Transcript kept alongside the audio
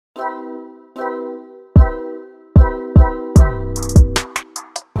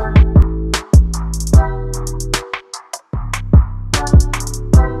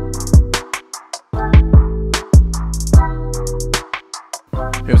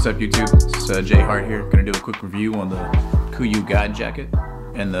What's up YouTube? It's Jay Hart here. Gonna do a quick review on the Kuiu guide jacket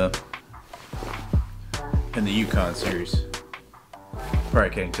and the Yukon series. Probably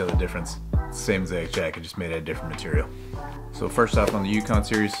can't tell the difference. Same exact jacket, just made out of different material. So first off, on the Yukon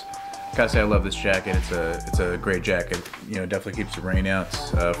series, gotta say I love this jacket. It's a great jacket. You know, definitely keeps the rain out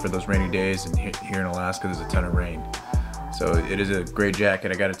for those rainy days. And here in Alaska, there's a ton of rain. So it is a great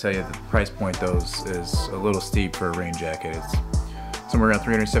jacket. I gotta tell you, the price point though is a little steep for a rain jacket. It's somewhere around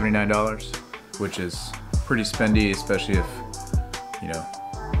 $379, which is pretty spendy, especially if, you know,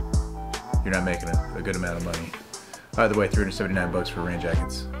 you're not making a good amount of money. By the way, 379 bucks for a rain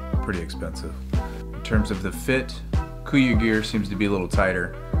jacket's pretty expensive. In terms of the fit, Kuiu gear seems to be a little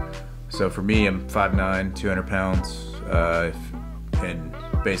tighter. So for me, I'm 5'9", 200 pounds, and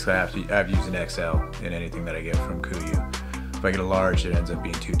basically I have to use an XL in anything that I get from Kuiu. If I get a large, it ends up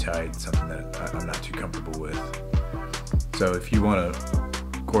being too tight, something that I'm not too comfortable with. So if you want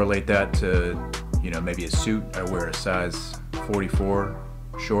to correlate that to, you know, maybe a suit, I wear a size 44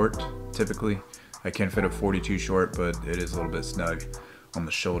 short typically. I can fit a 42 short, but it is a little bit snug on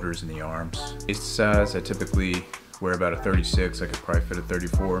the shoulders and the arms. Waist size, I typically wear about a 36. I could probably fit a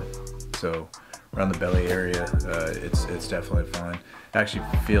 34. So around the belly area, it's definitely fine. It actually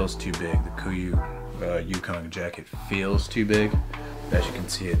feels too big. The Kuiu Yukon jacket feels too big. As you can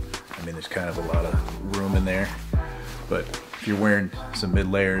see it, I mean, there's kind of a lot of room in there. But if you're wearing some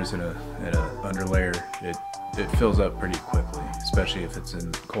mid layers and a under layer, it fills up pretty quickly, especially if it's in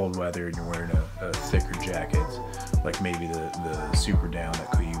cold weather and you're wearing a thicker jacket, like maybe the super down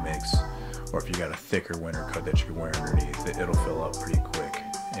that Kuiu makes, or if you got a thicker winter coat that you can wear underneath, it'll fill up pretty quick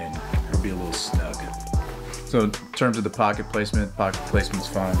and it'll be a little snug. So in terms of the pocket placement's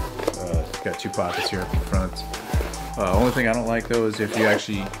fine. Got two pockets here up in front. Only thing I don't like though is if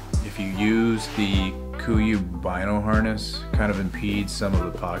you use the Kuiu vinyl harness, kind of impedes some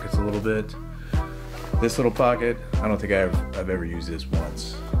of the pockets a little bit. This little pocket, I don't think I've ever used this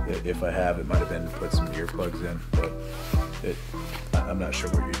once. If I have, it might have been to put some earplugs in, but I'm not sure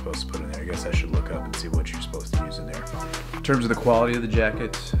what you're supposed to put in there. I guess I should look up and see what you're supposed to use in there. In terms of the quality of the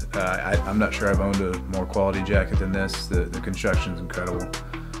jacket, I'm not sure I've owned a more quality jacket than this. The construction's incredible.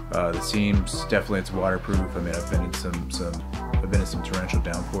 The seams, definitely it's waterproof. I mean, I've been in some torrential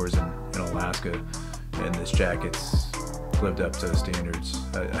downpours in Alaska, and this jacket's lived up to the standards.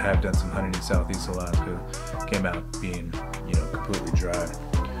 I have done some hunting in Southeast Alaska, came out being, you know, completely dry.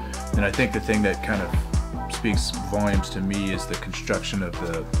 And I think the thing that kind of speaks volumes to me is the construction of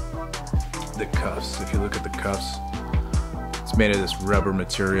the cuffs. If you look at the cuffs, it's made of this rubber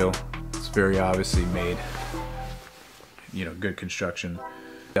material. It's very obviously made, you know, good construction.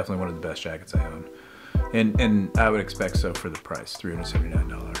 Definitely one of the best jackets I own. And I would expect so for the price,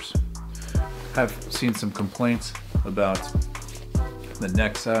 $379. I've seen some complaints about the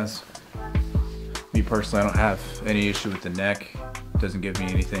neck size. Me personally, I don't have any issue with the neck. It doesn't give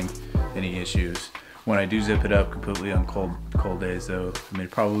me any issues. When I do zip it up completely on cold days though, I mean,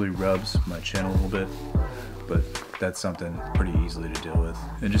 it probably rubs my chin a little bit, but that's something pretty easily to deal with.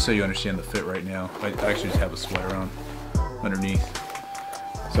 And just so you understand the fit right now, I actually just have a sweater on underneath.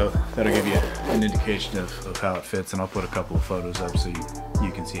 So that'll give you an indication of how it fits, and I'll put a couple of photos up so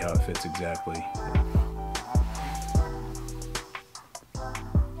you can see how it fits exactly.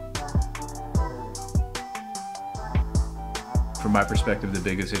 From my perspective, the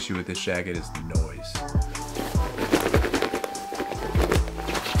biggest issue with this jacket is the noise.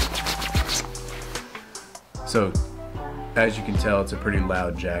 So as you can tell, it's a pretty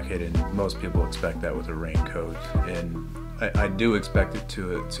loud jacket, and most people expect that with a raincoat. And I do expect it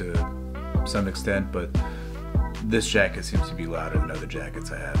to some extent, but this jacket seems to be louder than other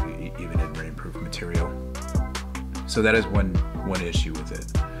jackets I have, even in rainproof material. So that is one issue with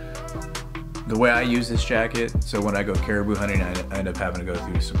it. The way I use this jacket, so when I go caribou hunting, I end up having to go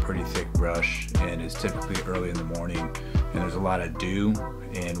through some pretty thick brush, and it's typically early in the morning, and there's a lot of dew,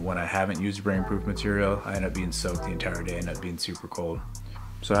 and when I haven't used rainproof material, I end up being soaked the entire day, end up being super cold.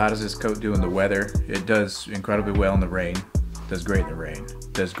 So how does this coat do in the weather? It does incredibly well in the rain. Does great in the rain.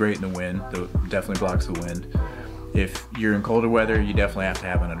 Does great in the wind. Definitely blocks the wind. If you're in colder weather, you definitely have to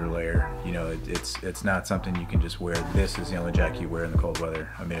have an underlayer. You know, it's not something you can just wear. This is the only jacket you wear in the cold weather.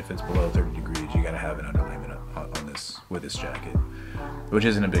 I mean, if it's below 30 degrees, you gotta have an underlayment on this with this jacket, which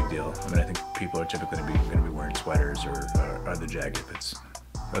isn't a big deal. I mean, I think people are typically gonna be wearing sweaters or other jackets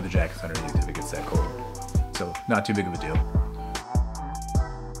underneath if it gets that cold. So not too big of a deal.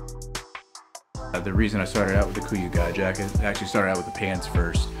 The reason I started out with the Kuiu guide jacket, I actually started out with the pants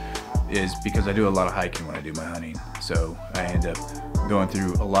first, is because I do a lot of hiking when I do my hunting. So I end up going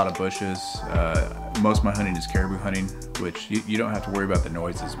through a lot of bushes. Most of my hunting is caribou hunting, which you don't have to worry about the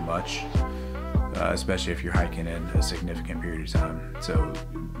noise as much, especially if you're hiking in a significant period of time. So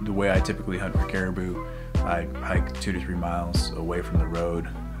the way I typically hunt for caribou, I hike 2 to 3 miles away from the road.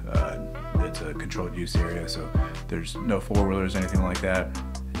 It's a controlled use area, so there's no four-wheelers or anything like that.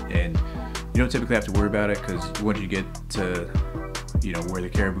 And you don't typically have to worry about it because once you get to where the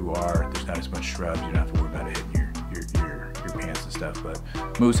caribou are, there's not as much shrubs. You don't have to worry about it hitting your pants and stuff. But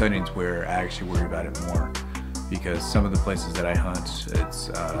moose hunting is where I actually worry about it more, because some of the places that I hunt,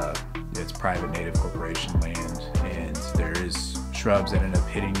 it's private native corporation land, and there is shrubs that end up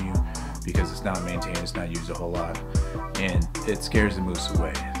hitting you because it's not maintained, it's not used a whole lot, and it scares the moose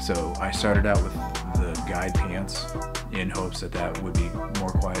away. So I started out with the guide pants in hopes that that would be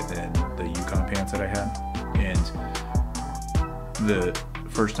more quiet than the Yukon pants that I had. And the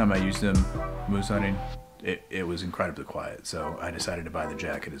first time I used them moose hunting, it was incredibly quiet. So I decided to buy the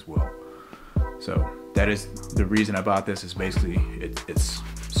jacket as well. So that is the reason I bought this. Is basically it's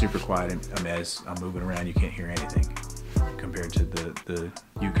super quiet, and I mean, as I'm moving around, you can't hear anything compared to the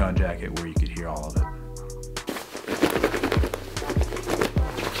Yukon jacket where you could hear all of it.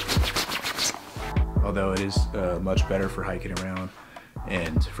 Although it is much better for hiking around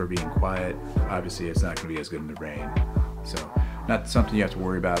and for being quiet, obviously it's not going to be as good in the rain. So not something you have to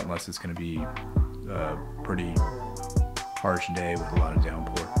worry about unless it's going to be a pretty harsh day with a lot of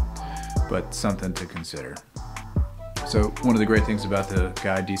downpour, but something to consider. So one of the great things about the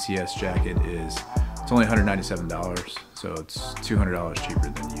Guide DCS jacket is it's only $197, so it's $200 cheaper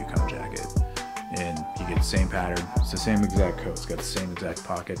than the Yukon jacket. And you get the same pattern, it's the same exact coat, it's got the same exact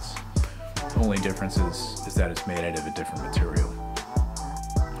pockets. The only difference is that it's made out of a different material.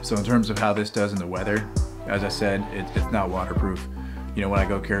 So in terms of how this does in the weather, as I said, it's not waterproof. You know, when I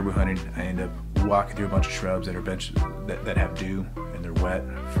go caribou hunting, I end up walking through a bunch of shrubs that are that have dew, and they're wet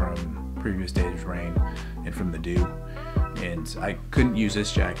from previous days' rain and from the dew. And I couldn't use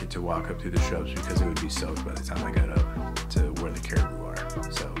this jacket to walk up through the shrubs because it would be soaked by the time I got up to where the caribou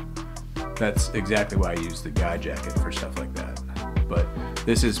are. So that's exactly why I use the guide jacket for stuff like that. But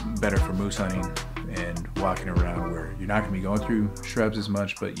this is better for moose hunting and walking around where you're not going to be going through shrubs as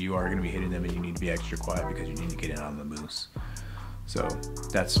much, but you are going to be hitting them and you need to be extra quiet because you need to get in on the moose. So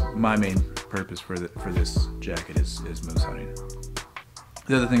that's my main purpose for this jacket is moose hunting.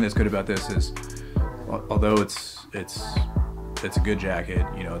 The other thing that's good about this is, although it's a good jacket,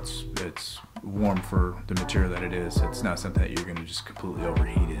 you know, it's warm for the material that it is. It's not something that you're going to just completely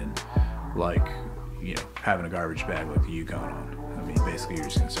overheat in, like, you know, having a garbage bag like the Yukon on. I mean, basically you're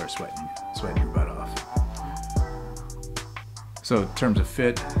just going to start sweating your butt off. So in terms of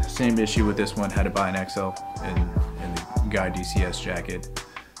fit, same issue with this one. Had to buy an XL in the Guide DCS jacket.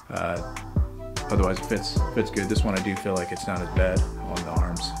 Otherwise it fits good. This one I do feel like it's not as bad on the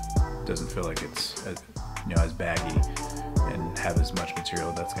arms. It doesn't feel like it's as baggy and have as much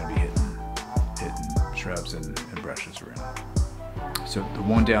material that's going to be hitting shrubs and brushes around. So the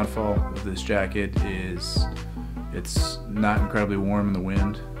one downfall of this jacket is it's not incredibly warm in the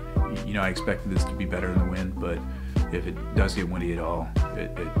wind. You know, I expected this to be better in the wind, but if it does get windy at all,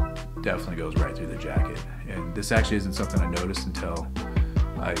 it definitely goes right through the jacket. And this actually isn't something I noticed until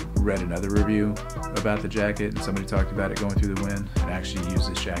I read another review about the jacket, and somebody talked about it going through the wind, and actually used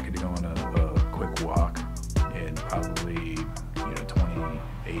this jacket to go on a quick walk in probably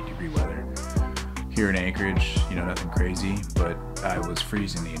 28-degree weather. Here in Anchorage, nothing crazy, but I was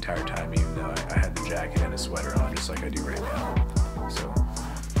freezing the entire time, even though I had the jacket and a sweater on, just like I do right now. So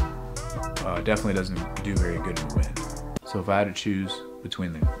definitely doesn't do very good in the wind. So if I had to choose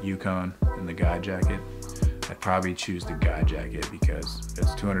between the Yukon and the Guide jacket, I'd probably choose the Guide jacket because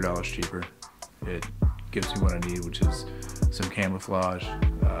it's $200 cheaper. It gives me what I need, which is some camouflage,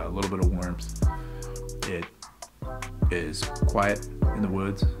 a little bit of warmth. It is quiet in the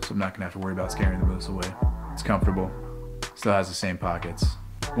woods, so I'm not gonna have to worry about scaring the moose away. It's comfortable, still has the same pockets.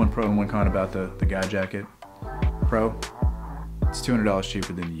 One pro and one con about the Guide jacket. Pro, it's $200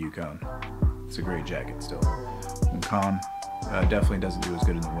 cheaper than the Yukon. It's a great jacket still. And con, definitely doesn't do as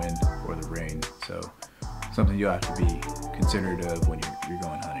good in the wind or the rain, so something you'll have to be considerate of when you're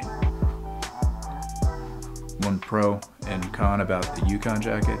going hunting. One pro and con about the Yukon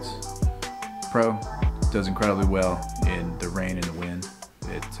jackets. Pro, does incredibly well in the rain and the wind.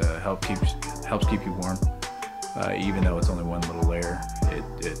 It helps keep you warm, even though it's only one little layer.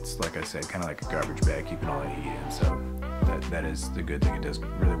 It's like I said, kind of like a garbage bag, keeping all that heat in. So that is the good thing. It does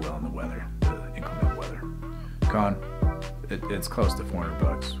really well in the weather, the inclement weather. Con, it's close to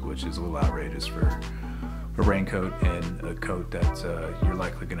 $400, which is a little outrageous for a raincoat and a coat that you're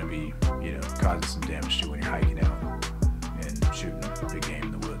likely going to be, causing some damage to when you're hiking out and shooting big game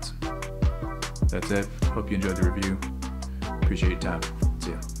in the woods. That's it. Hope you enjoyed the review. Appreciate your time.